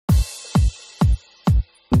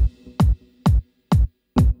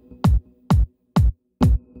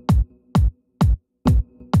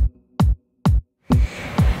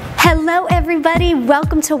everybody,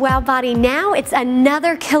 welcome to Wow Body Now. It's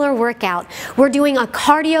another killer workout. We're doing a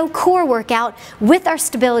cardio core workout with our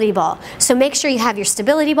stability ball. So make sure you have your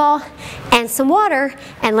stability ball and some water,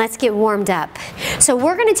 and let's get warmed up. So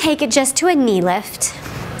we're gonna take it just to a knee lift.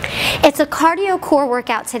 It's a cardio core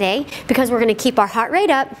workout today because we're going to keep our heart rate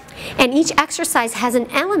up, and each exercise has an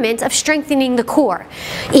element of strengthening the core.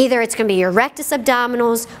 Either it's going to be your rectus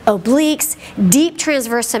abdominals, obliques, deep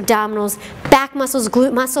transverse abdominals, back muscles,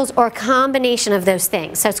 glute muscles, or a combination of those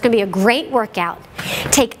things. So it's going to be a great workout.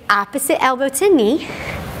 Take opposite elbow to knee.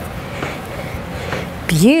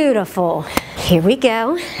 Beautiful. Here we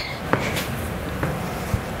go.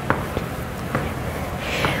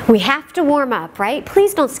 We have to warm up, right?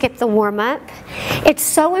 Please don't skip the warm up. It's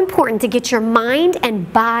so important to get your mind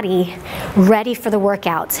and body ready for the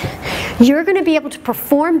workout. You're going to be able to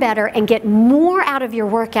perform better and get more out of your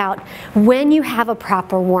workout when you have a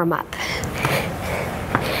proper warm up.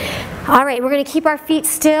 All right, we're going to keep our feet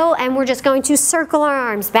still, and we're just going to circle our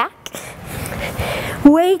arms back,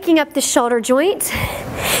 waking up the shoulder joint.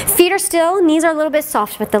 Feet are still, knees are a little bit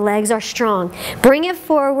soft, but the legs are strong. Bring it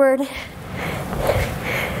forward.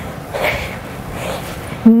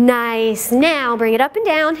 Nice. Now bring it up and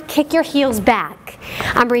down, kick your heels back.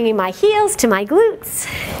 I'm bringing my heels to my glutes.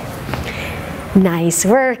 Nice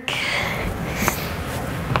work.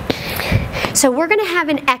 So we're going to have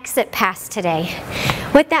an exit pass today.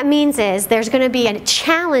 What that means is there's going to be a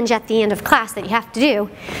challenge at the end of class that you have to do,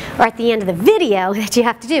 or at the end of the video that you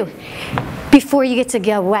have to do before you get to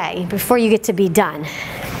go away, before you get to be done.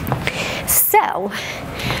 So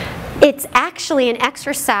it's actually an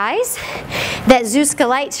exercise that Zuzka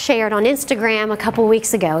Light shared on Instagram a couple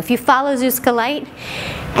weeks ago. If you follow Zuzka Light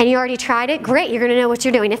and you already tried it, great, you're going to know what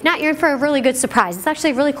you're doing. If not, you're in for a really good surprise. It's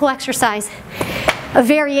actually a really cool exercise, a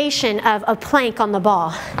variation of a plank on the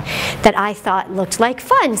ball that I thought looked like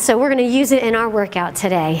fun. So we're going to use it in our workout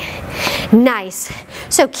today. Nice.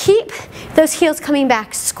 So keep those heels coming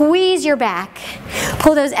back. Squeeze your back.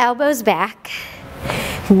 Pull those elbows back.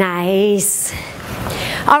 Nice.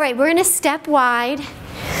 All right, we're going to step wide.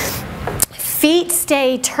 Feet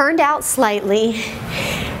stay turned out slightly.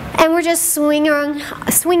 And we're just swinging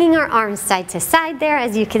our arms side to side there,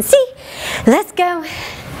 as you can see. Let's go.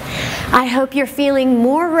 I hope you're feeling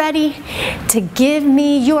more ready to give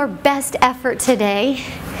me your best effort today.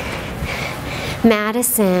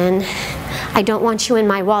 Madison, I don't want you in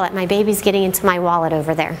my wallet. My baby's getting into my wallet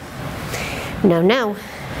over there. No, no.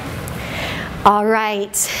 All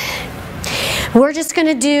right. We're just going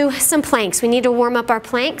to do some planks. We need to warm up our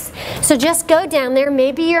planks. So just go down there.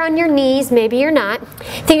 Maybe you're on your knees, maybe you're not.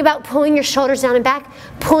 Think about pulling your shoulders down and back,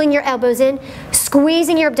 pulling your elbows in,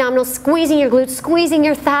 squeezing your abdominals, squeezing your glutes, squeezing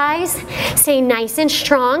your thighs. Stay nice and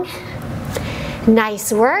strong.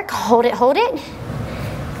 Nice work. Hold it, hold it.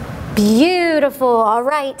 Beautiful. All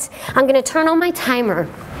right. I'm going to turn on my timer.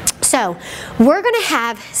 So we're going to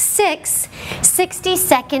have 6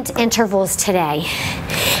 60-second intervals today.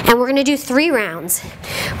 And we're going to do 3 rounds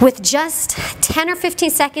with just 10 or 15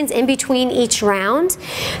 seconds in between each round.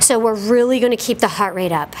 So we're really going to keep the heart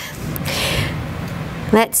rate up.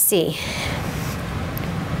 Let's see.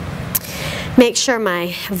 Make sure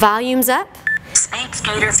my volume's up. Speed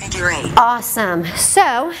skater figure 8. Awesome.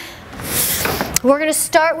 So we're going to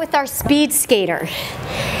start with our speed skater.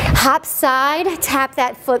 Hop side, tap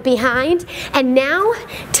that foot behind, and now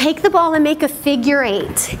take the ball and make a figure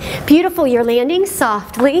 8. Beautiful, you're landing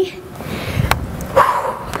softly.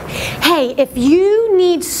 Hey, if you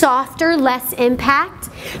need softer, less impact,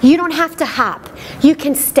 you don't have to hop. You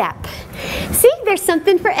can step. See, there's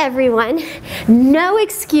something for everyone. No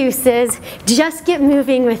excuses, just get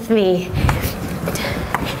moving with me.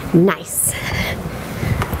 Nice.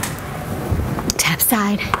 Tap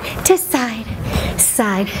side to side.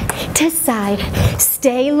 Side to side.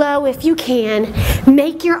 Stay low if you can.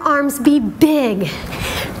 Make your arms be big.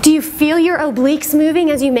 Do you feel your obliques moving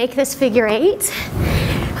as you make this figure 8?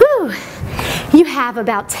 Whew. You have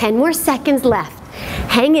about 10 more seconds left.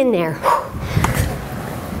 Hang in there.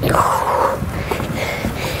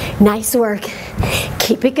 Nice work.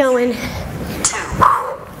 Keep it going. 2,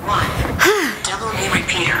 1. Double knee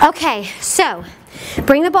repeater. Okay, so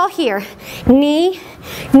bring the ball here. Knee,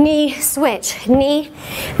 knee, switch. Knee,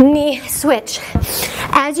 knee, switch.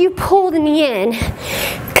 As you pull the knee in,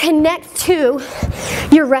 connect to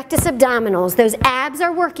your rectus abdominals. Those abs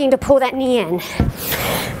are working to pull that knee in.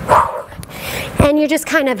 And you're just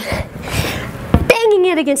kind of banging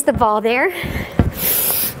it against the ball there.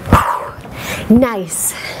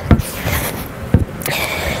 Nice.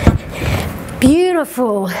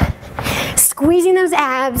 Beautiful. Squeezing those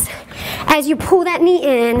abs as you pull that knee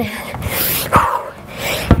in.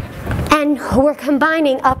 And we're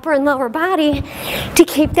combining upper and lower body to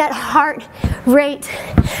keep that heart rate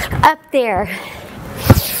up there.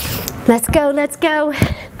 Let's go, let's go.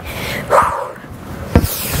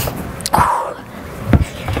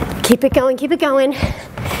 Keep it going, keep it going.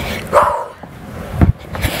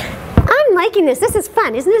 I'm liking this. This is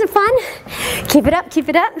fun. Isn't it fun? Keep it up, keep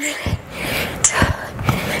it up.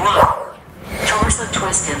 Torso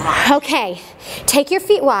twist in line. Okay, take your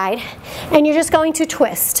feet wide and you're just going to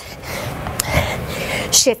twist.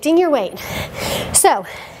 Shifting your weight. So,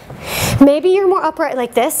 maybe you're more upright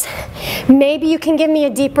like this. Maybe you can give me a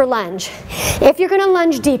deeper lunge. If you're going to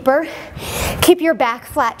lunge deeper, keep your back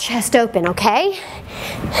flat, chest open, okay?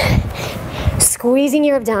 Squeezing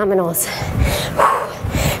your abdominals.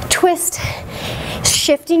 Twist,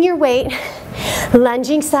 shifting your weight,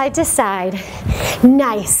 lunging side to side.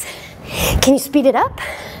 Nice. Can you speed it up?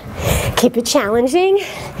 Keep it challenging.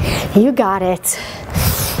 You got it.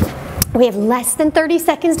 We have less than 30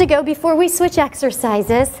 seconds to go before we switch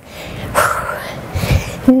exercises.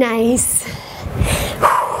 Nice.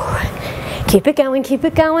 Keep it going, keep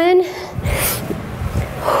it going.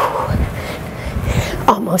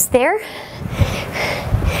 Almost there.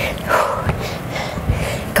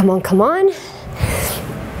 Come on, come on. 3,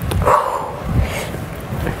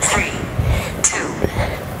 2,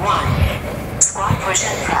 1. Squat, push,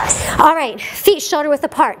 and press. All right, feet shoulder width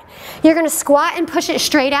apart. You're gonna squat and push it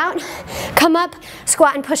straight out. Come up,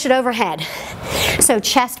 squat and push it overhead. So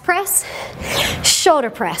chest press, shoulder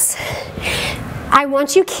press. I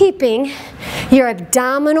want you keeping your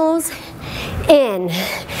abdominals in.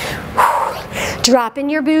 Dropping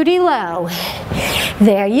your booty low.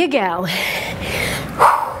 There you go.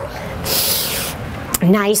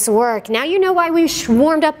 Nice work. Now you know why we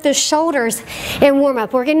warmed up the shoulders in warm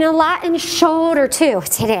up. We're getting a lot in shoulder too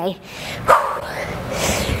today.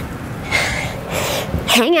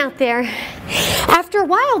 Hang out there. After a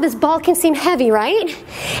while, this ball can seem heavy, right?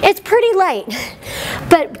 It's pretty light,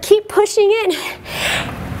 but keep pushing it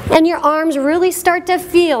and your arms really start to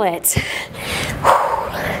feel it.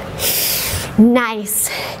 Nice.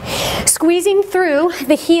 Squeezing through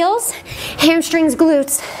the heels, hamstrings,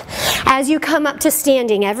 glutes as you come up to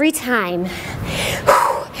standing every time.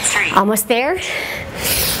 3, Almost there. 1.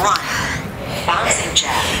 Bouncing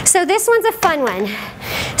jack. So this one's a fun one.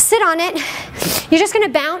 Sit on it. You're just going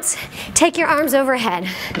to bounce. Take your arms overhead.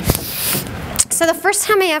 So the first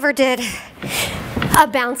time I ever did a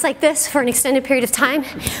bounce like this for an extended period of time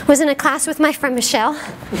was in a class with my friend Michelle.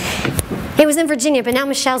 It was in Virginia, but now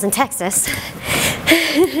Michelle's in Texas.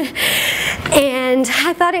 And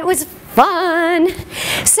I thought it was fun.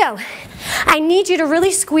 So I need you to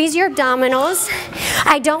really squeeze your abdominals.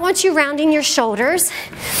 I don't want you rounding your shoulders.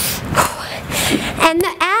 And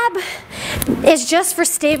the ab is just for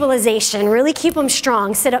stabilization. Really keep them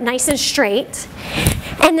strong. Sit up nice and straight.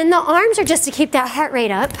 And then the arms are just to keep that heart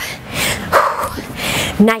rate up.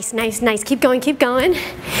 Nice, nice, nice. Keep going, keep going.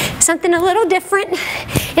 Something a little different.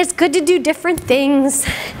 It's good to do different things.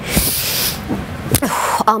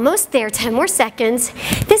 Almost there, 10 more seconds.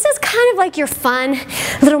 This is kind of like your fun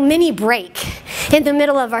little mini break in the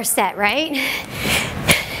middle of our set, right?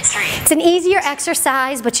 3. It's an easier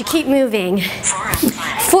exercise, but you keep moving. Forearm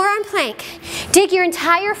plank. Forearm plank. Dig your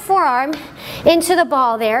entire forearm into the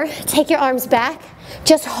ball there. Take your arms back.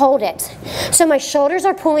 Just hold it. So my shoulders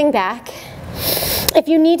are pulling back. If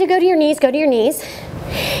you need to go to your knees, go to your knees.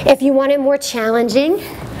 If you want it more challenging,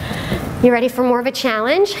 you're ready for more of a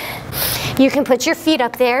challenge, you can put your feet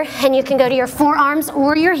up there and you can go to your forearms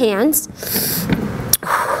or your hands.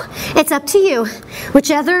 It's up to you.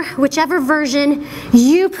 Whichever version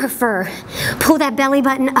you prefer. Pull that belly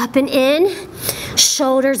button up and in,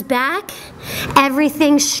 shoulders back,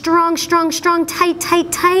 everything strong, strong, strong, tight,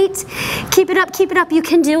 tight, tight. Keep it up, you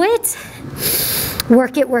can do it.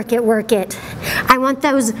 Work it, work it, work it. I want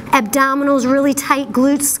those abdominals really tight,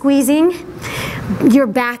 glutes squeezing. Your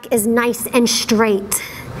back is nice and straight.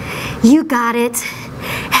 You got it.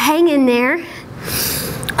 Hang in there.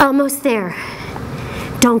 Almost there.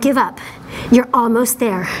 Don't give up. You're almost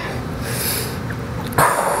there. 3,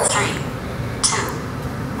 2,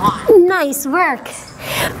 1. Nice work.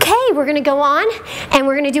 Okay, we're gonna go on and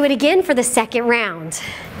we're gonna do it again for the second round.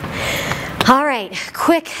 All right,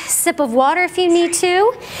 quick sip of water if you need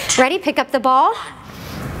to. Ready? Pick up the ball.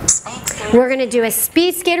 Spanx We're gonna do a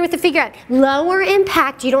speed skater with the figure out. Lower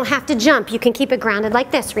impact, you don't have to jump. You can keep it grounded like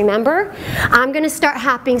this, remember? I'm gonna start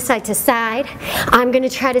hopping side to side. I'm gonna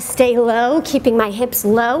try to stay low, keeping my hips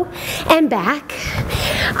low and back.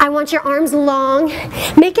 I want your arms long.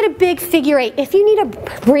 Make it a big figure eight. If you need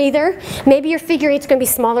a breather, maybe your figure eight's gonna be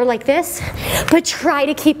smaller like this, but try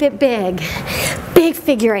to keep it big. Big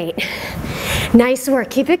figure eight. Nice work,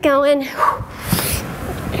 keep it going.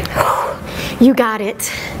 You got it.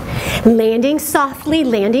 Landing softly,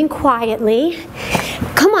 landing quietly.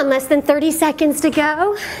 Come on, less than 30 seconds to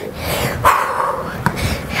go.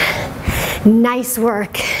 Nice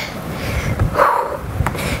work.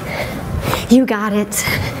 You got it.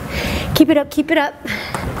 Keep it up, keep it up.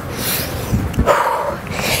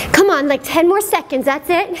 Come on, like 10 more seconds, that's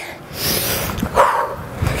it.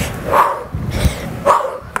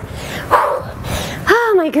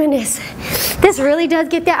 Oh my goodness. This really does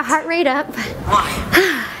get that heart rate up.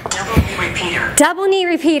 Double knee repeater. Double knee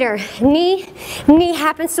repeater. Knee,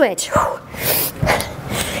 hop and switch.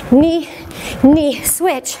 Knee,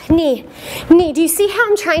 switch, knee. Do you see how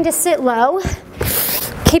I'm trying to sit low?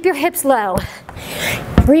 Keep your hips low.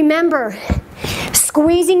 Remember,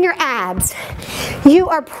 squeezing your abs. You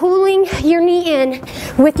are pulling your knee in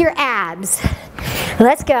with your abs.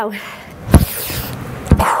 Let's go.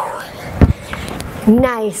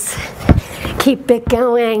 Nice. Keep it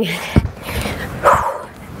going.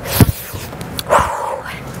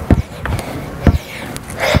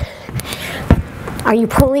 Are you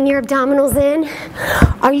pulling your abdominals in?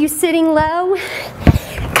 Are you sitting low?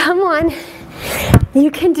 Come on.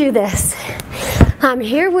 You can do this. I'm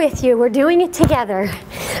here with you. We're doing it together.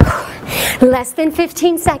 Less than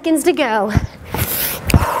 15 seconds to go.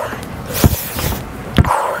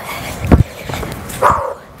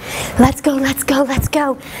 Let's go, let's go, let's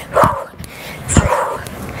go.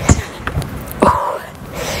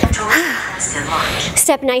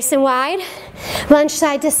 Step nice and wide. Lunge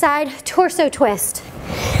side to side, torso twist.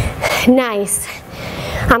 Nice.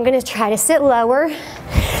 I'm gonna try to sit lower.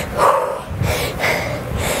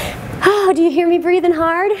 Oh, do you hear me breathing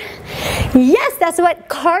hard? Yes, that's what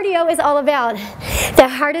cardio is all about. The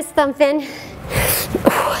heart is thumping.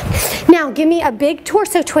 Now, give me a big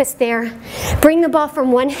torso twist there. Bring the ball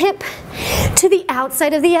from one hip to the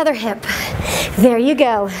outside of the other hip. There you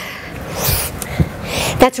go.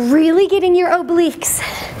 That's really getting your obliques,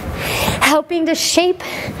 helping to shape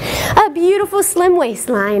a beautiful slim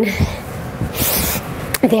waistline.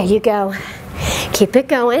 There you go. Keep it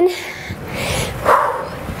going.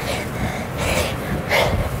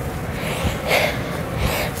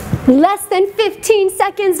 Less than 15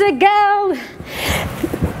 seconds to go.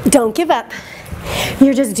 Don't give up.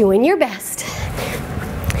 You're just doing your best.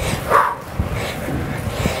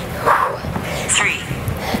 3,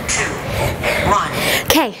 2, 1.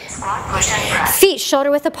 Okay. Squat, push, and press. Feet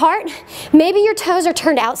shoulder width apart. Maybe your toes are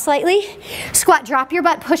turned out slightly. Squat, drop your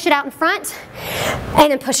butt, push it out in front,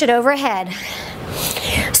 and then push it overhead.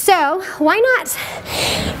 So why not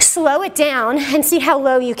slow it down and see how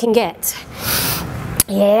low you can get?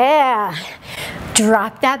 Yeah.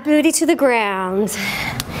 Drop that booty to the ground.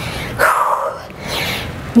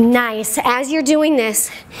 Nice. As you're doing this,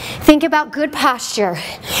 think about good posture.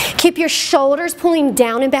 Keep your shoulders pulling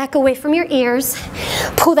down and back away from your ears.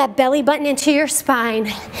 Pull that belly button into your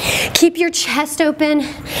spine. Keep your chest open,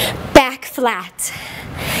 back flat.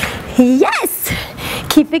 Yes!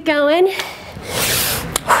 Keep it going.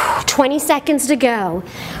 20 seconds to go.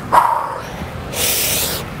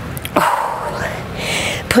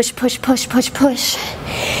 Push, push, push, push, push.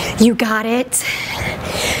 You got it.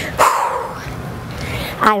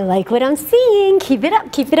 I like what I'm seeing. Keep it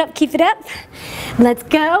up, keep it up, keep it up. Let's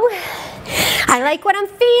go. I like what I'm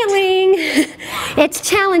feeling. It's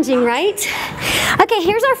challenging, right? Okay,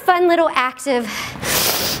 here's our fun little active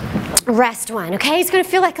rest one, okay? It's gonna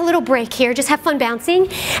feel like a little break here. Just have fun bouncing.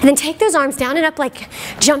 And then take those arms down and up like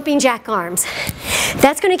jumping jack arms.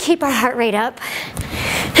 That's gonna keep our heart rate up.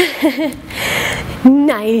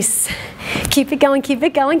 Nice. Keep it going, keep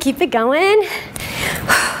it going, keep it going.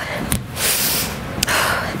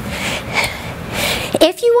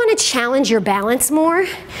 If you want to challenge your balance more,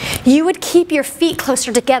 you would keep your feet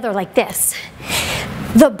closer together like this.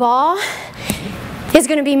 The ball is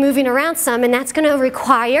going to be moving around some, and that's going to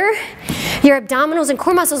require your abdominals and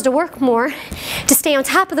core muscles to work more to stay on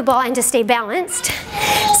top of the ball and to stay balanced.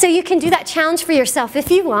 So you can do that challenge for yourself if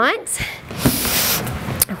you want.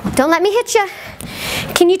 Don't let me hit you.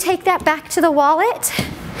 Can you take that back to the wallet?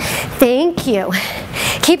 Thank you.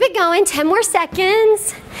 Keep it going, 10 more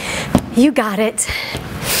seconds. You got it.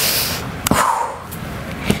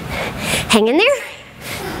 Hang in there.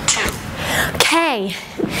 2. Okay. Okay.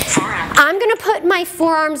 Forearm. I'm gonna put my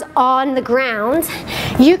forearms on the ground.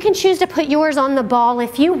 You can choose to put yours on the ball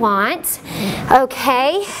if you want.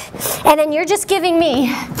 Okay. And then you're just giving me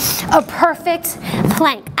a perfect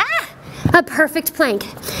plank. A perfect plank.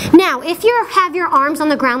 Now, if you have your arms on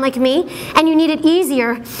the ground like me and you need it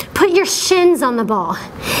easier, put your shins on the ball.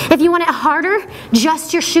 If you want it harder,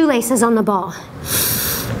 just your shoelaces on the ball.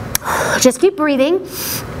 Just keep breathing.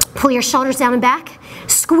 Pull your shoulders down and back.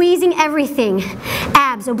 Squeezing everything.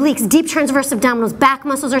 Abs, obliques, deep transverse abdominals, back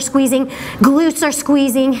muscles are squeezing, glutes are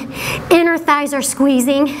squeezing, inner thighs are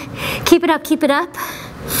squeezing. Keep it up, keep it up.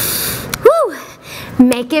 Woo!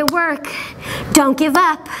 Make it work. Don't give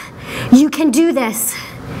up. You can do this.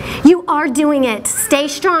 You are doing it. Stay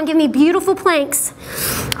strong. Give me beautiful planks.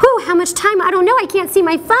 Whew, how much time? I don't know. I can't see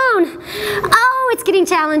my phone. Oh, it's getting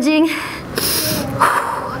challenging.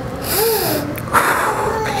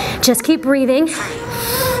 Just keep breathing.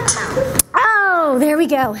 Oh, there we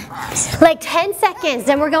go. Like 10 seconds,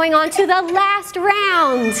 then we're going on to the last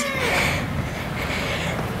round.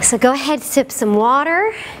 So go ahead, sip some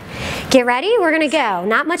water. Get ready, we're gonna go.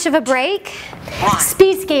 Not much of a break.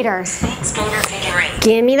 Speed skater. Speed skater figure 8.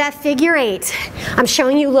 Give me that figure 8. I'm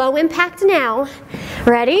showing you low impact now.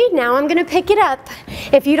 Ready? Now I'm gonna pick it up.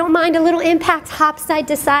 If you don't mind a little impact, hop side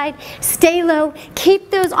to side, stay low, keep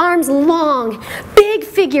those arms long. Big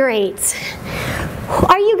figure 8.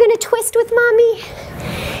 Are you gonna twist with mommy?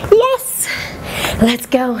 Yes. Let's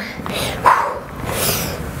go.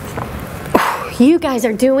 You guys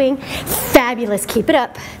are doing fabulous. Keep it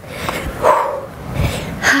up.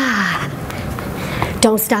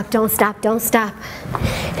 Don't stop, don't stop, don't stop.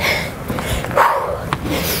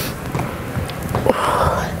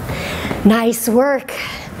 Nice work.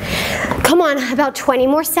 Come on, about 20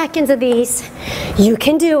 more seconds of these. You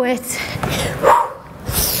can do it.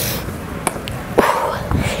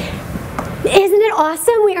 Isn't it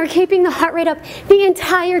awesome? We are keeping the heart rate up the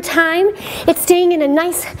entire time. It's staying in a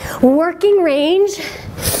nice working range.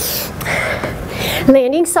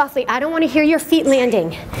 Landing softly. I don't want to hear your feet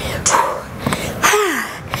landing.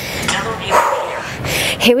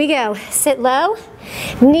 Here we go. Sit low.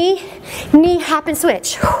 Knee, hop and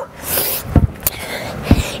switch.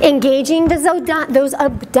 Engaging those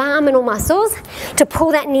abdominal muscles to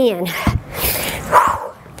pull that knee in.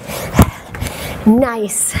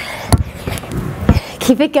 Nice.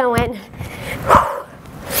 Keep it going.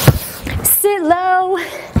 Sit low.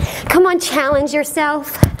 Come on, challenge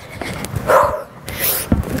yourself.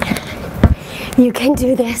 You can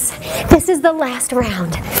do this. This is the last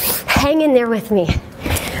round. Hang in there with me.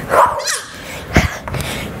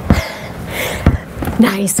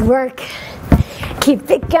 Nice work. Keep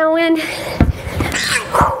it going.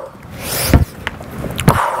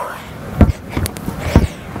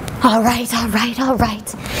 All right, all right, all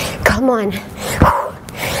right. Come on.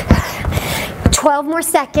 12 more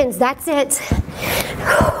seconds, that's it.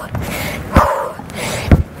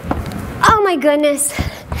 Oh my goodness.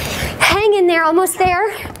 Hang in there, almost there.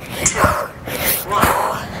 2, 1.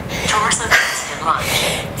 Torso twisted lunge.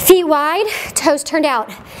 Feet wide, toes turned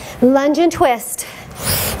out. Lunge and twist.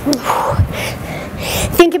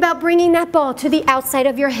 Think about bringing that ball to the outside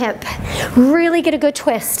of your hip. Really get a good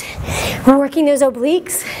twist. Working those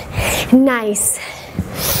obliques. Nice.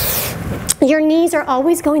 Your knees are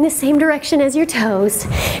always going the same direction as your toes.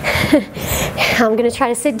 I'm going to try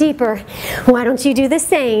to sit deeper. Why don't you do the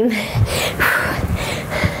same?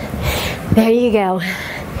 There you go.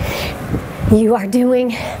 You are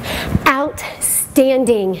doing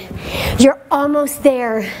outstanding. You're almost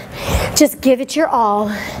there. Just give it your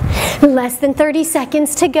all. Less than 30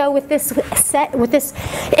 seconds to go with this set, with this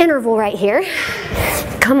interval right here.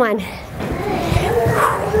 Come on.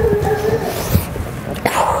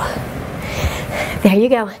 There you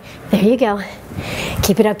go. There you go.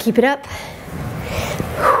 Keep it up, keep it up.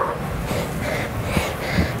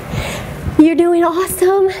 You're doing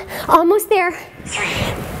awesome. Almost there. 3,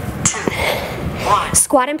 2, 1.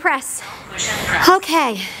 Squat and press. Push and press.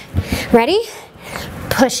 Okay. Ready?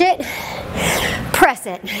 Push it. Press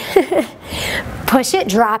it. Push it.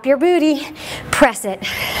 Drop your booty. Press it.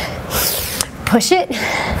 Push it.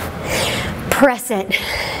 Press it.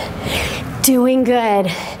 Doing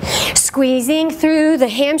good. Squeezing through the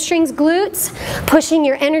hamstrings, glutes, pushing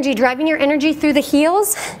your energy, driving your energy through the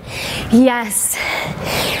heels. Yes.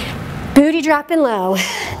 Booty dropping low.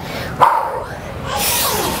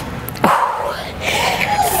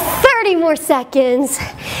 30 more seconds.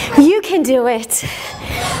 You can do it.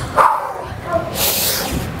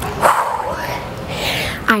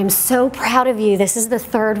 I'm so proud of you. This is the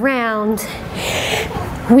third round.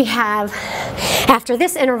 We have, after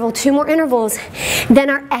this interval, 2 more intervals, then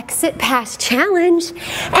our exit pass challenge,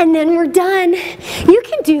 and then we're done. You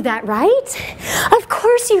can do that, right? Of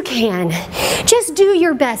course you can. Just do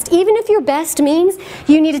your best. Even if your best means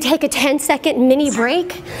you need to take a 10-second mini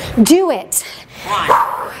break, do it. 1.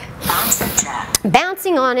 Bounce and tap.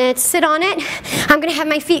 Bouncing on it, sit on it. I'm gonna have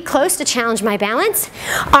my feet close to challenge my balance.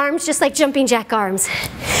 Arms just like jumping jack arms.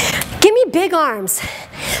 Give me big arms.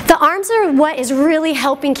 The arms are what is really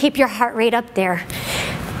helping keep your heart rate up there.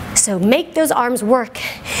 So make those arms work.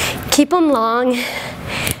 Keep them long.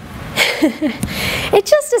 It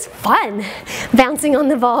just is fun, bouncing on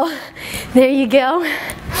the ball. There you go.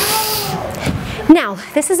 Now,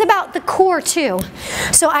 this is about the core too.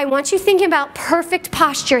 So I want you thinking about perfect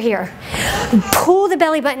posture here. Pull the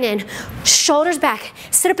belly button in, shoulders back,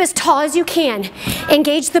 sit up as tall as you can.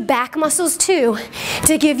 Engage the back muscles too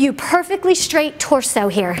to give you perfectly straight torso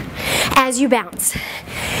here as you bounce.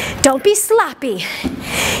 Don't be sloppy.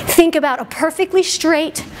 Think about a perfectly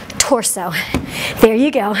straight torso. There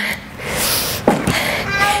you go.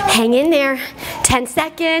 Hang in there, 10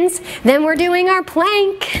 seconds, then we're doing our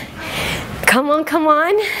plank. Come on, come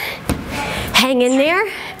on. Hang in there.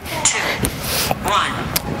 2, 1.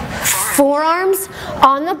 Forearms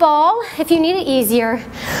on the ball if you need it easier,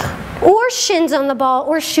 or shins on the ball,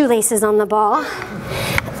 or shoelaces on the ball.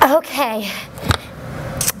 Okay.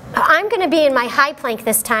 I'm going to be in my high plank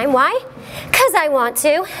this time. Why? Because I want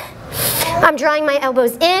to. I'm drawing my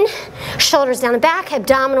elbows in, shoulders down the back,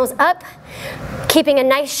 abdominals up. Keeping a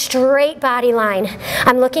nice straight body line.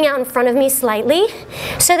 I'm looking out in front of me slightly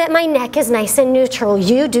so that my neck is nice and neutral.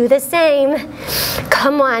 You do the same.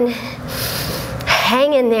 Come on.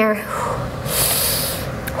 Hang in there.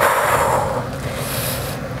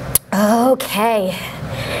 Okay.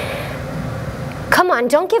 Come on,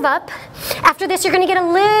 don't give up. After this, you're going to get a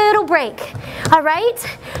little break. All right?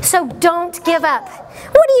 So don't give up.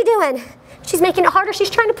 What are you doing? She's making it harder. She's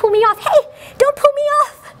trying to pull me off. Hey, don't pull me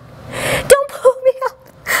off. Don't pull me up.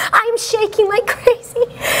 I'm shaking like crazy.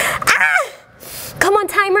 Ah! Come on,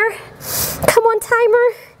 timer. Come on,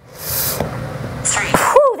 timer. 3.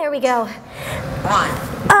 Whew, there we go. 1.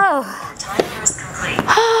 Oh. Timer is complete.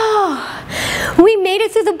 Oh. We made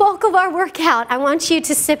it through the bulk of our workout. I want you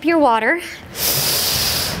to sip your water.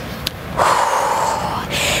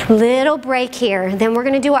 Little break here. Then we're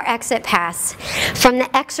going to do our exit pass from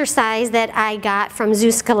the exercise that I got from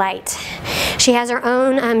Zuzka Light. She has her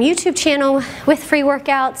own YouTube channel with free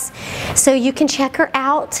workouts, so you can check her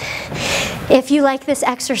out if you like this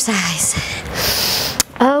exercise.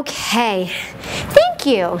 Okay, thank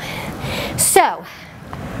you. So,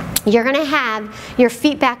 you're going to have your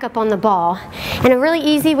feet back up on the ball, and a really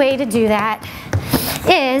easy way to do that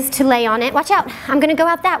is to lay on it. Watch out, I'm going to go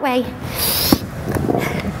out that way.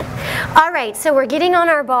 All right, so we're getting on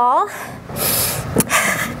our ball.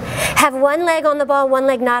 Have one leg on the ball, one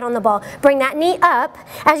leg not on the ball. Bring that knee up.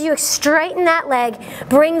 As you straighten that leg,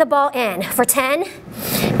 bring the ball in for 10,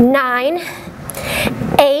 9,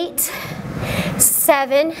 8,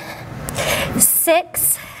 7,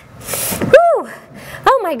 6. Woo!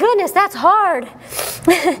 Oh my goodness, that's hard.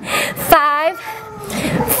 5,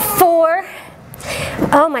 4.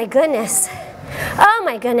 Oh my goodness. Oh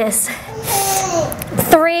my goodness.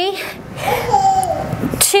 3,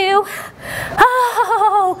 2.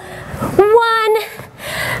 Oh,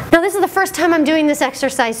 1. Now this is the first time I'm doing this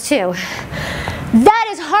exercise too. That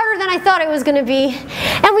is harder than I thought it was going to be,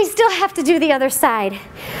 and we still have to do the other side.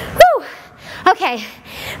 Whew. Okay,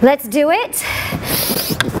 let's do it.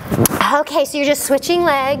 Okay, so you're just switching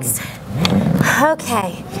legs.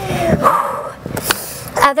 Okay.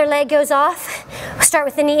 Other leg goes off. Start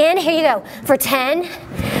with the knee in. Here you go. For 10.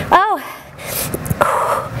 Oh.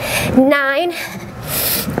 9.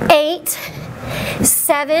 8.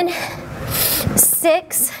 7.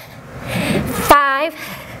 6. 5.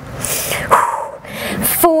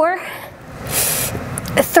 4.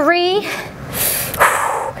 3.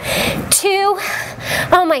 2.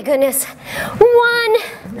 Oh my goodness. 1.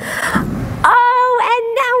 Oh, and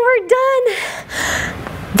now we're done.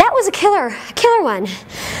 That was a killer one.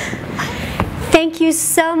 Thank you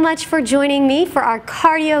so much for joining me for our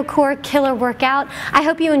Cardio Core Killer workout. I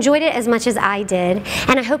hope you enjoyed it as much as I did.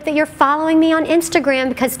 And I hope that you're following me on Instagram,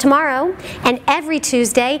 because tomorrow and every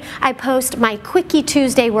Tuesday I post my Quickie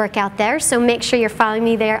Tuesday workout there. So make sure you're following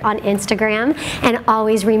me there on Instagram. And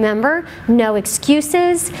always remember, no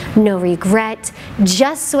excuses, no regret,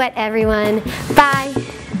 just sweat everyone. Bye.